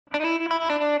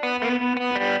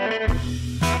Hello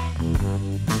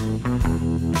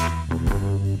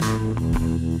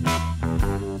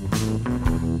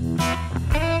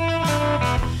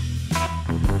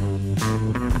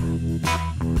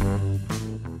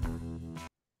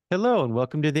and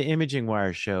welcome to the Imaging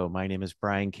Wire Show. My name is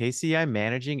Brian Casey. I'm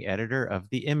managing editor of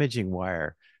the Imaging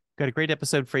Wire. Got a great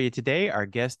episode for you today. Our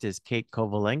guest is Kate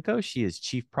Kovalenko. She is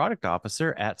Chief Product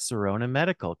Officer at Sirona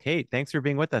Medical. Kate, thanks for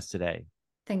being with us today.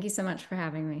 Thank you so much for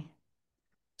having me.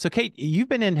 So, Kate, you've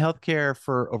been in healthcare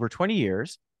for over 20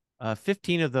 years.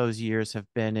 15 of those years have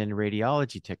been in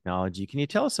radiology technology. Can you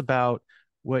tell us about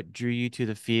what drew you to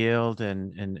the field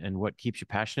and what keeps you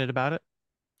passionate about it?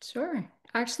 Sure.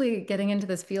 Actually, getting into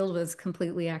this field was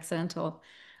completely accidental.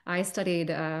 I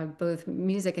studied both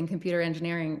music and computer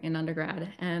engineering in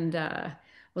undergrad and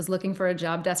was looking for a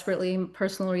job desperately.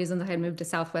 Personal reasons, I had moved to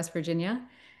Southwest Virginia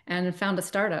and found a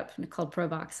startup called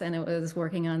Provox, and it was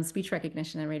working on speech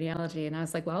recognition and radiology. And I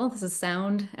was like, well, this is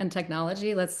sound and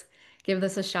technology. Let's give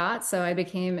this a shot. So I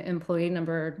became employee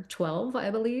number 12,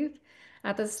 I believe,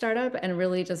 at the startup and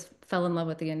really just fell in love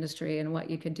with the industry and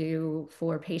what you could do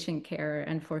for patient care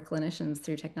and for clinicians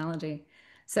through technology.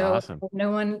 So Awesome. no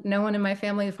one in my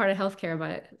family is part of healthcare,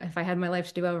 but if I had my life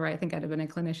to do over, I think I'd have been a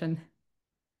clinician.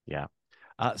 Yeah.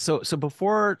 So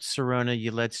before Sirona,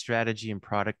 you led strategy and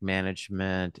product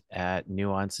management at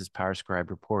Nuance's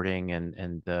PowerScribe reporting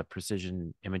and the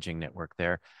precision imaging network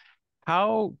there.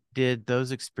 How did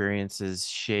those experiences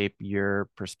shape your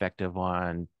perspective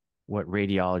on what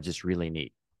radiologists really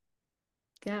need?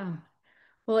 Yeah.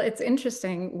 Well, it's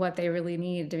interesting what they really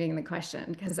need being the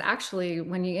question, because actually,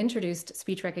 when you introduced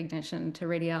speech recognition to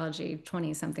radiology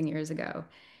 20 something years ago,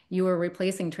 you were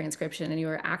replacing transcription and you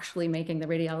were actually making the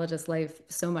radiologist's life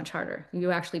so much harder. You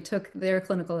actually took their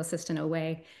clinical assistant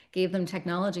away, gave them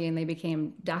technology, and they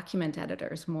became document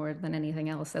editors more than anything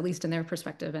else, at least in their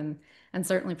perspective and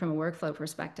certainly from a workflow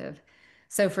perspective.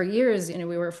 So for years,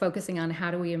 we were focusing on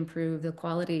how do we improve the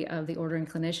quality of the ordering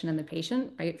clinician and the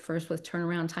patient, right? First with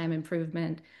turnaround time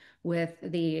improvement, with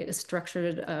the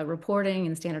structured reporting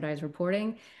and standardized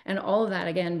reporting, and all of that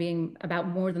again being about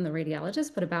more than the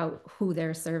radiologist, but about who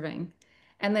they're serving.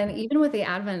 And then even with the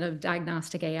advent of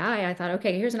diagnostic AI, I thought,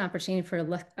 okay, here's an opportunity for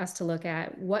us to look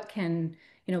at what can,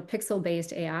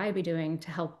 pixel-based AI be doing to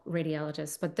help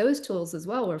radiologists. But those tools as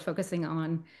well, we're focusing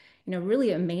on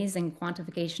really amazing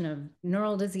quantification of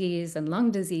neural disease and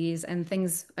lung disease and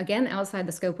things, again, outside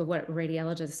the scope of what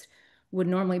radiologists would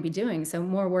normally be doing. So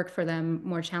more work for them,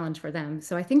 more challenge for them.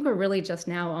 So I think we're really just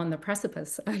now on the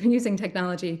precipice of using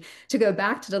technology to go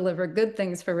back to deliver good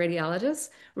things for radiologists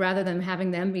rather than having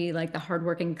them be like the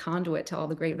hardworking conduit to all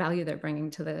the great value they're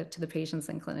bringing to the patients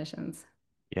and clinicians.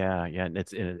 Yeah, and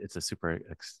it's a super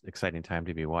exciting time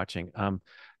to be watching.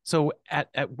 So at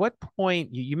what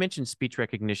point you mentioned speech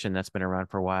recognition that's been around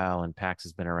for a while and PACS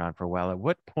has been around for a while. At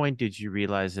what point did you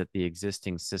realize that the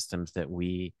existing systems that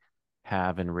we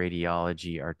have in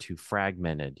radiology are too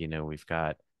fragmented? We've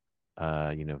got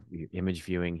image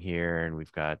viewing here, and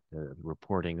we've got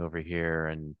reporting over here,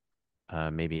 and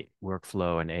maybe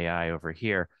workflow and AI over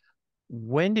here.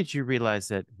 When did you realize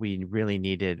that we really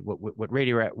needed what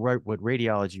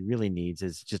radiology really needs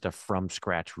is just a from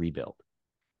scratch rebuild?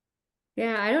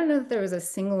 Yeah, I don't know if there was a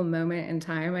single moment in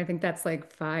time. I think that's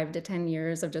like 5 to 10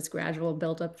 years of just gradual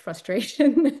built up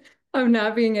frustration of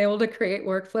not being able to create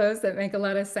workflows that make a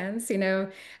lot of sense.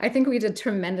 I think we did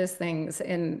tremendous things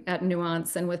in at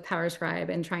Nuance and with PowerScribe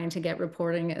and trying to get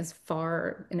reporting as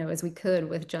far, as we could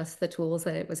with just the tools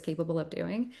that it was capable of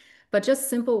doing. But just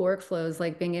simple workflows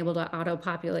like being able to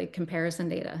auto-populate comparison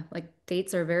data. Like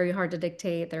dates are very hard to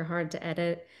dictate, they're hard to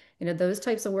edit. Those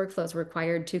types of workflows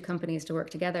required two companies to work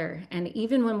together. And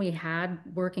even when we had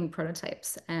working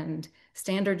prototypes and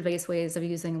standard-based ways of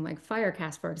using like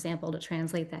Firecast, for example, to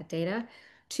translate that data,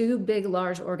 two big,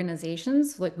 large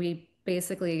organizations, like we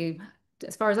basically,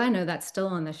 as far as I know, that's still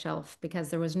on the shelf because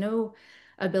there was no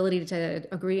ability to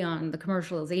agree on the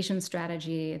commercialization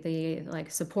strategy, the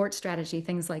like support strategy,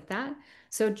 things like that.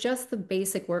 So just the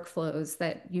basic workflows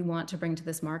that you want to bring to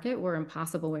this market were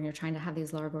impossible when you're trying to have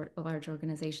these large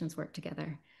organizations work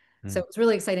together. So Hmm. it's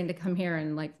really exciting to come here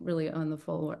and like really own the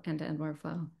full end-to-end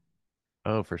workflow.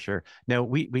 Oh, for sure. Now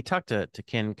we talked to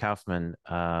Ken Kaufman,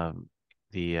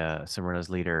 the Simona's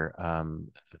leader,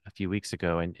 a few weeks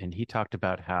ago, and he talked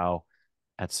about how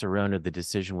at Sirona the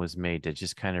decision was made to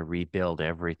just kind of rebuild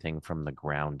everything from the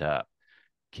ground up.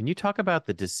 Can you talk about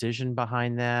the decision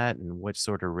behind that and what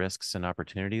sort of risks and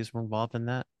opportunities were involved in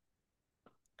that?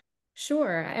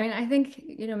 Sure. I mean, I think,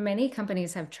 many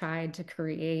companies have tried to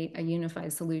create a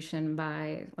unified solution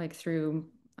by like through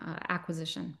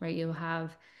acquisition, right? You'll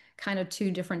have kind of two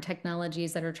different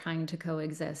technologies that are trying to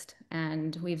coexist.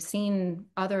 And we've seen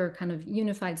other kind of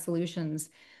unified solutions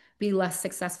be less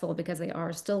successful because they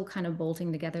are still kind of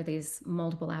bolting together these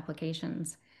multiple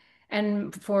applications.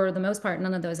 And for the most part,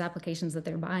 none of those applications that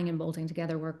they're buying and bolting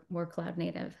together were cloud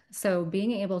native. So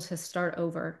being able to start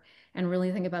over and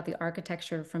really think about the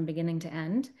architecture from beginning to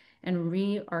end and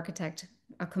re-architect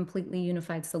a completely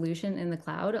unified solution in the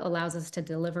cloud allows us to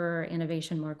deliver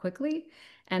innovation more quickly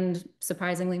and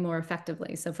surprisingly more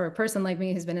effectively. So for a person like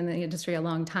me who's been in the industry a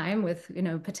long time with,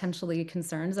 potentially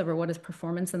concerns over what is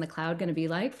performance in the cloud going to be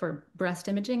like for breast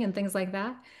imaging and things like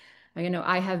that,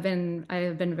 I have been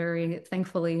very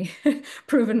thankfully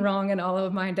proven wrong in all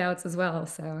of my doubts as well.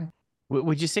 So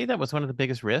Would you say that was one of the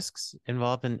biggest risks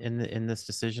involved in this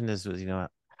decision? Was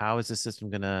how is the system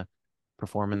going to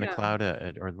perform in the yeah. cloud,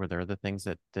 or were there other things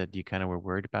that you kind of were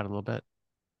worried about a little bit?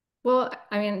 Well,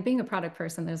 I mean, being a product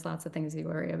person, there's lots of things you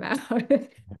worry about.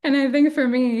 And I think for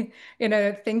me,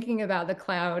 thinking about the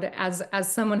cloud as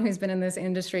someone who's been in this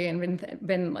industry and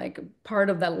been like part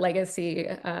of that legacy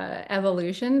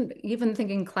evolution, even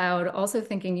thinking cloud, also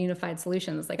thinking unified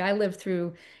solutions. Like I lived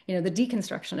through, the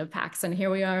deconstruction of PACS, and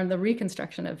here we are in the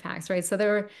reconstruction of PACS, right? So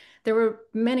there were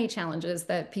many challenges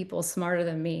that people smarter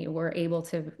than me were able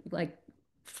to like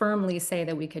firmly say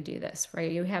that we could do this, right?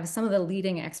 You have some of the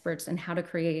leading experts in how to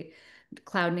create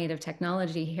cloud native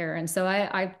technology here. And so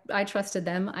I trusted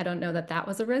them. I don't know that that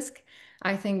was a risk.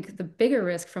 I think the bigger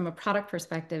risk from a product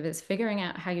perspective is figuring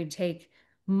out how you take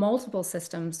multiple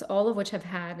systems, all of which have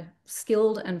had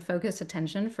skilled and focused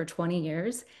attention for 20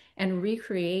 years, and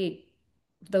recreate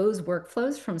those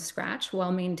workflows from scratch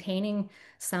while maintaining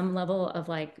some level of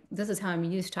like, this is how I'm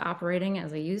used to operating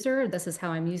as a user. This is how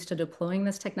I'm used to deploying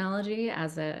this technology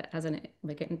as an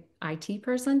like an IT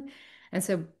person. And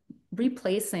so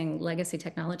replacing legacy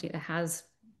technology that has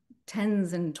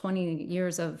tens and 20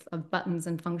 years of buttons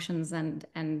and functions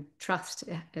and trust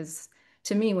is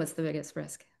to me what's the biggest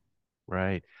risk.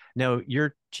 Right. Now,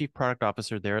 you're chief product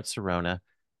officer there at Sirona.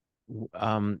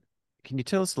 Um, can you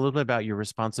tell us a little bit about your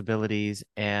responsibilities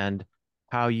and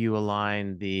how you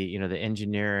align the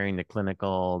engineering, the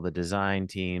clinical, the design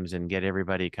teams, and get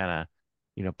everybody kind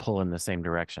of, pull in the same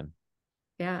direction?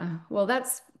 Yeah. Well,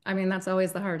 I mean, that's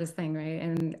always the hardest thing, right?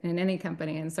 And in any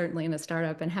company and certainly in a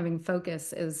startup, and having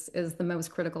focus is the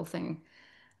most critical thing.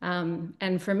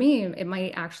 And for me, it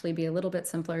might actually be a little bit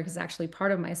simpler because actually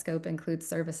part of my scope includes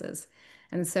services.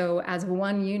 And so, as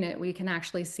one unit, we can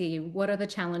actually see what are the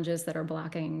challenges that are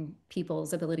blocking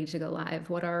people's ability to go live?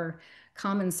 What are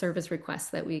common service requests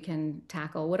that we can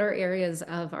tackle? What are areas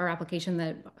of our application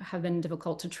that have been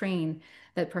difficult to train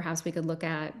that perhaps we could look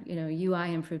at,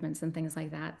 UI improvements and things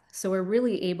like that? So, we're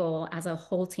really able as a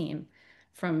whole team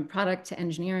from product to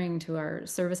engineering to our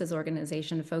services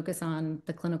organization to focus on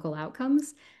the clinical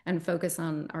outcomes and focus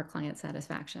on our client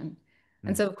satisfaction.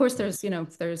 And Mm, so, of course,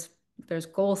 mm, there's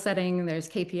goal setting, there's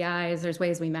KPIs, there's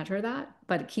ways we measure that,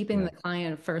 but keeping yeah, the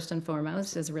client first and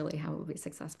foremost is really how we'll be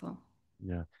successful.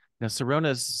 yeah. Now,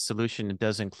 Sirona's solution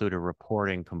does include a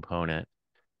reporting component,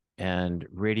 and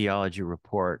radiology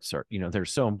reports they're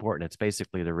so important. It's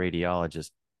basically the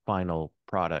radiologist final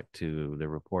product to the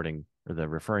reporting or the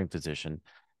referring physician.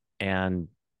 And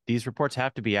these reports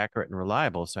have to be accurate and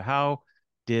reliable. So how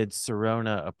did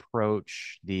Sirona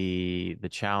approach the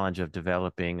challenge of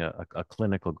developing a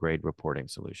clinical grade reporting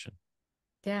solution?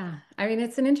 Yeah, I mean,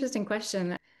 it's an interesting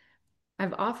question.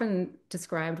 I've often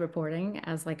described reporting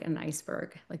as like an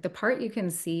iceberg. Like the part you can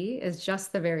see is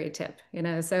just the very tip.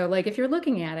 So like if you're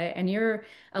looking at it and you're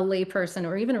a layperson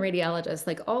or even a radiologist,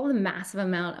 like all the massive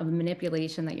amount of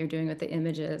manipulation that you're doing with the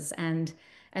images and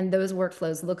those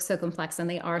workflows look so complex and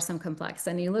they are some complex.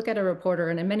 And you look at a reporter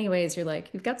and in many ways you're like,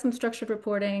 you've got some structured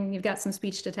reporting, you've got some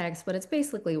speech to text, but it's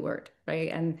basically Word,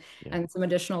 right? And Yeah. and some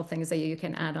additional things that you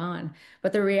can add on.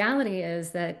 But the reality is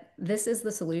that this is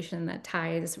the solution that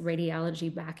ties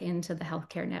radiology back into the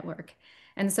healthcare network.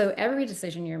 And so every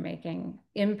decision you're making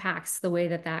impacts the way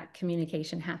that that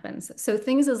communication happens. So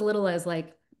things as little as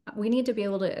like, we need to be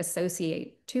able to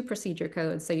associate two procedure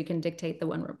codes so you can dictate the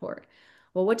one report.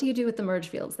 Well, what do you do with the merge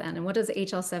fields then? And what does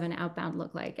HL7 outbound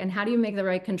look like? And how do you make the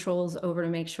right controls over to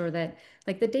make sure that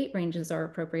like the date ranges are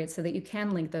appropriate so that you can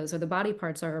link those or the body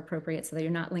parts are appropriate so that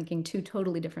you're not linking two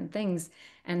totally different things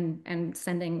and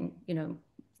sending,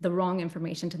 the wrong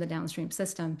information to the downstream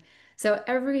system. So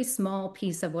every small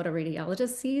piece of what a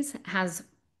radiologist sees has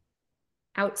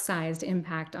outsized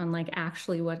impact on like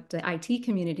actually what the IT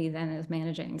community then is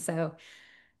managing. So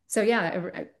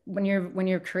yeah, when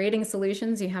you're creating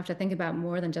solutions, you have to think about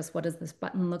more than just what does this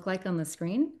button look like on the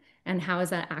screen and how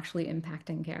is that actually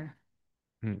impacting care?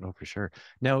 Oh, for sure.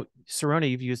 Now, Sirona,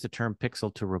 you've used the term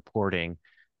pixel to reporting.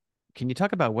 Can you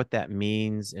talk about what that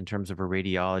means in terms of a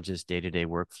radiologist's day-to-day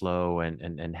workflow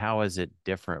and how is it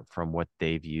different from what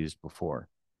they've used before?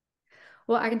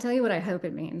 Well, I can tell you what I hope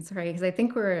it means, right? Because I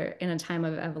think we're in a time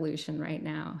of evolution right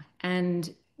now.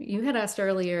 And you had asked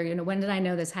earlier, when did I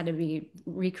know this had to be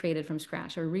recreated from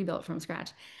scratch or rebuilt from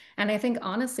scratch? And I think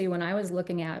honestly, when I was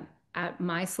looking at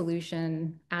my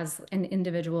solution as an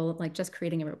individual, like just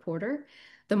creating a reporter,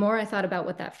 the more I thought about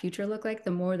what that future looked like,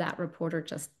 the more that reporter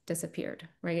just disappeared,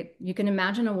 right? You can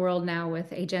imagine a world now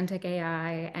with agentic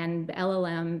AI and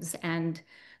LLMs and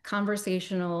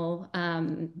conversational,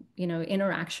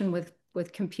 interaction with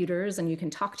computers, and you can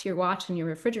talk to your watch and your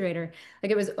refrigerator.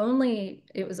 Like it was only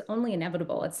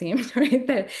inevitable, it seemed, right?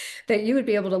 That you would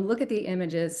be able to look at the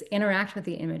images, interact with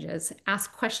the images,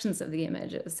 ask questions of the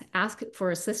images, ask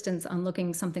for assistance on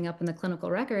looking something up in the clinical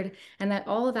record, and that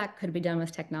all of that could be done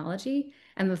with technology.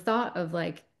 And the thought of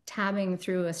like tabbing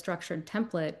through a structured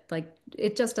template, like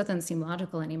it just doesn't seem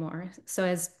logical anymore. So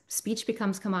as speech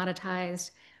becomes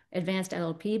commoditized, advanced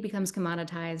LLP becomes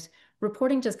commoditized,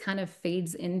 reporting just kind of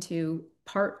fades into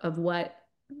part of what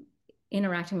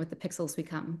interacting with the pixels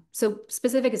become. So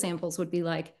specific examples would be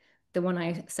like the one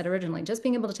I said originally, just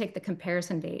being able to take the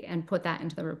comparison date and put that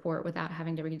into the report without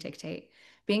having to redictate,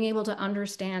 being able to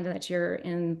understand that you're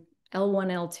in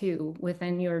L1, L2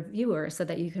 within your viewer so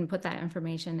that you can put that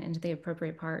information into the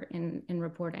appropriate part in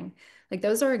reporting. Like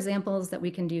those are examples that we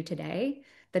can do today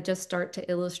that just start to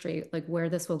illustrate like where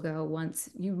this will go once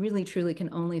you really truly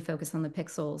can only focus on the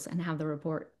pixels and have the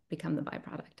report become the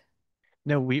byproduct.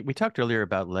 No, we talked earlier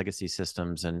about legacy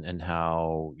systems and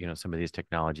how, some of these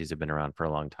technologies have been around for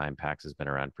a long time. PACS has been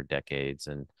around for decades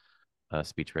and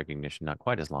speech recognition, not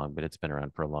quite as long, but it's been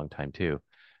around for a long time too.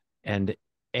 And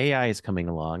AI is coming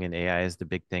along, and AI is the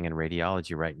big thing in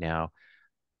radiology right now.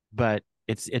 But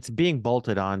it's being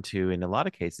bolted onto, in a lot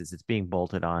of cases, it's being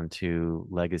bolted onto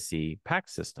legacy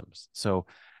PACS systems. So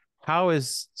how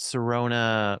is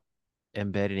Sirona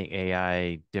embedding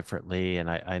AI differently? And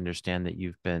I understand that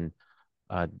you've been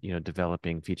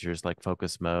developing features like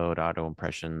focus mode, auto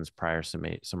impressions, prior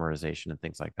summarization, and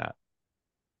things like that.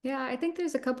 Yeah, I think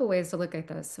there's a couple ways to look at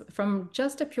this. From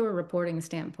just a pure reporting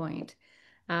standpoint,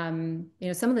 some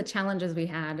of the challenges we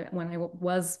had when I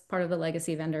was part of the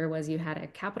legacy vendor was you had a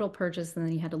capital purchase and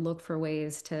then you had to look for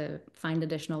ways to find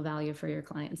additional value for your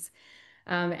clients.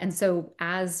 And so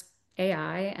as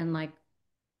AI and like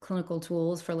clinical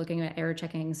tools for looking at error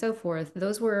checking and so forth,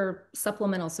 those were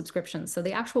supplemental subscriptions. So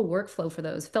the actual workflow for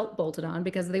those felt bolted on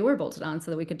because they were bolted on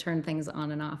so that we could turn things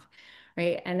on and off,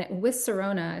 right? And with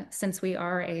Sirona, since we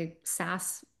are a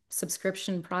SaaS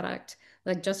subscription product,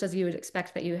 like just as you would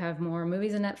expect that you have more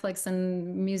movies and Netflix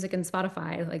and music and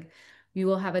Spotify, like you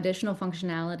will have additional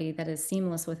functionality that is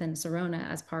seamless within Sirona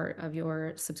as part of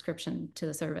your subscription to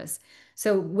the service.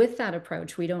 So with that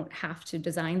approach, we don't have to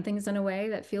design things in a way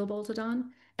that feel bolted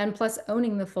on. And plus,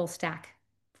 owning the full stack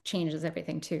changes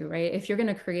everything too, right? If you're going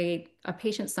to create a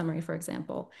patient summary, for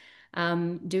example,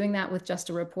 doing that with just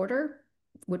a reporter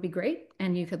would be great.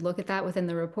 And you could look at that within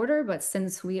the reporter. But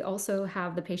since we also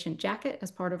have the patient jacket as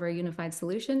part of our unified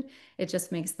solution, it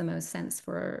just makes the most sense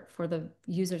for the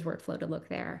user's workflow to look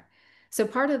there. So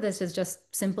part of this is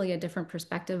just simply a different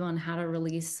perspective on how to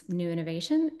release new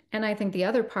innovation. And I think the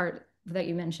other part that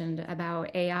you mentioned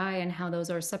about AI and how those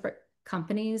are separate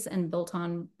companies and built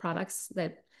on products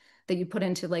that you put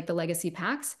into like the legacy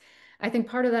packs. I think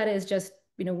part of that is just,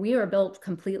 we are built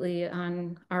completely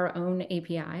on our own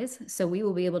APIs. So we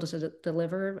will be able to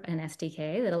deliver an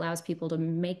SDK that allows people to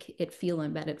make it feel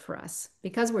embedded for us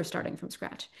because we're starting from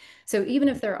scratch. So even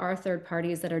if there are third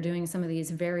parties that are doing some of these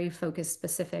very focused,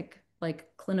 specific,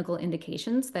 like clinical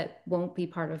indications that won't be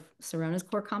part of Sirona's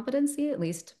core competency, at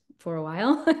least for a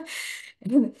while,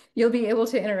 you'll be able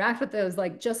to interact with those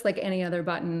like just like any other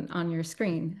button on your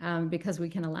screen because we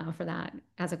can allow for that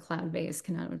as a cloud-based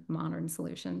kind of modern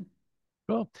solution.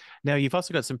 Cool. Now you've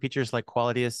also got some features like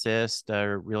quality assist,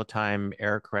 real-time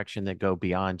error correction that go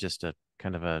beyond just a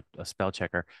kind of a spell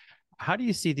checker. How do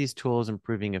you see these tools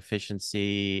improving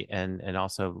efficiency and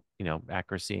also,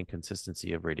 accuracy and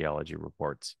consistency of radiology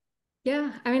reports?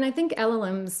 Yeah, I mean, I think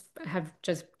LLMs have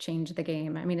just changed the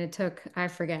game. I mean, it took, I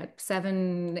forget,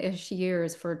 7-ish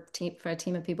years for a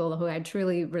team of people who I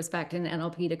truly respect in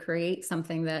NLP to create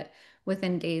something that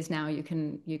within days now you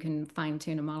can fine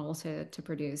tune a model to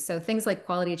produce. So things like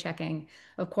quality checking,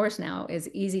 of course, now is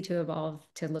easy to evolve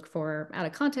to look for out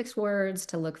of context words,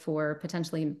 to look for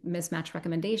potentially mismatched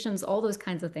recommendations. All those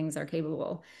kinds of things are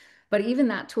capable. But even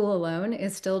that tool alone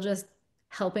is still just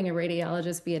helping a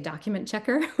radiologist be a document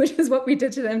checker, which is what we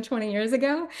did to them 20 years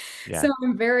ago. Yeah. So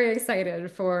I'm very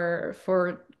excited for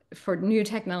new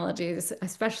technologies,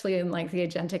 especially in like the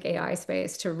agentic AI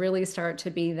space, to really start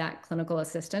to be that clinical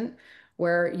assistant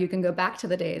where you can go back to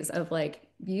the days of like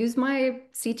use my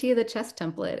CT of the chest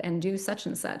template and do such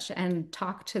and such and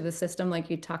talk to the system like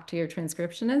you talk to your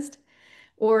transcriptionist,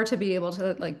 or to be able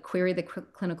to like query the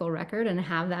clinical record and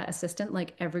have that assistant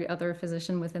like every other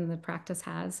physician within the practice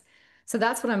has. So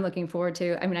that's what I'm looking forward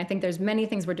to. I mean, I think there's many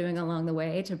things we're doing along the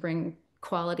way to bring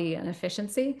quality and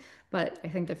efficiency, but I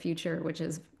think the future, which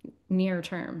is near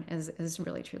term, is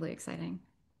really truly exciting.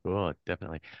 Cool,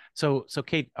 definitely. So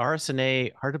Kate,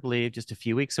 RSNA, hard to believe, just a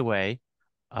few weeks away.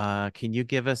 Can you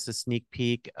give us a sneak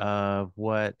peek of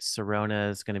what Sirona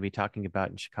is going to be talking about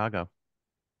in Chicago?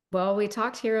 Well, we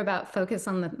talked here about focus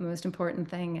on the most important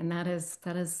thing, and that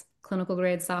is clinical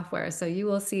grade software. So you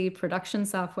will see production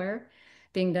software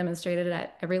being demonstrated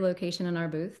at every location in our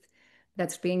booth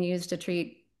that's being used to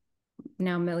treat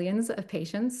now millions of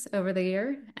patients over the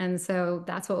year. And so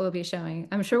that's what we'll be showing.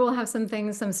 I'm sure we'll have some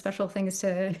things, some special things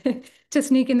to to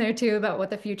sneak in there too about what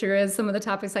the future is, some of the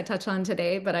topics I touched on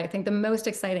today. But I think the most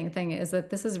exciting thing is that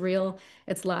this is real,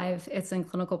 it's live, it's in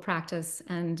clinical practice,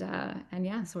 and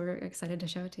yeah, so we're excited to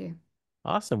show it to you.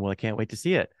 Awesome. Well, I can't wait to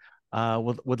see it.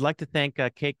 Would like to thank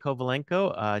Kate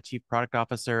Kovalenko, Chief Product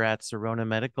Officer at Sirona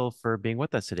Medical, for being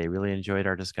with us today. Really enjoyed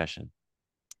our discussion.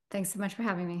 Thanks so much for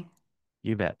having me.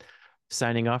 You bet.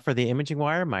 Signing off for the Imaging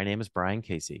Wire, my name is Brian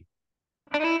Casey.